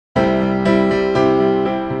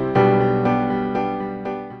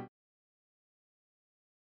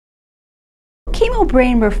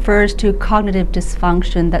Chemobrain refers to cognitive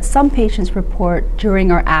dysfunction that some patients report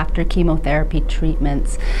during or after chemotherapy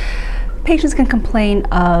treatments. Patients can complain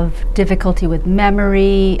of difficulty with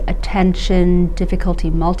memory, attention,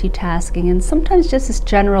 difficulty multitasking, and sometimes just this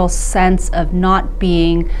general sense of not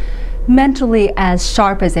being mentally as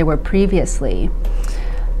sharp as they were previously.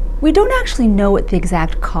 We don't actually know what the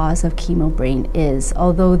exact cause of Chemobrain is,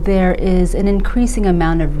 although there is an increasing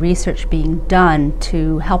amount of research being done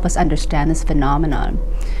to help us understand this phenomenon.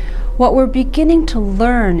 What we're beginning to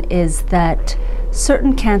learn is that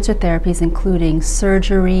certain cancer therapies, including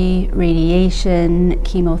surgery, radiation,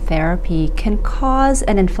 chemotherapy, can cause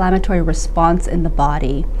an inflammatory response in the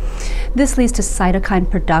body. This leads to cytokine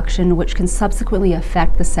production, which can subsequently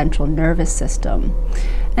affect the central nervous system.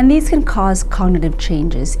 And these can cause cognitive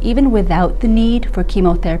changes, even without the need for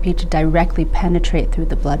chemotherapy to directly penetrate through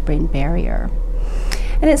the blood-brain barrier.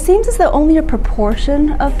 And it seems as though only a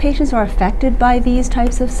proportion of patients are affected by these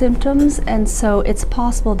types of symptoms, and so it's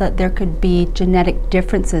possible that there could be genetic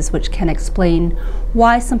differences which can explain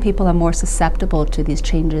why some people are more susceptible to these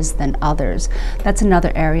changes than others. That's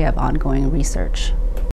another area of ongoing research.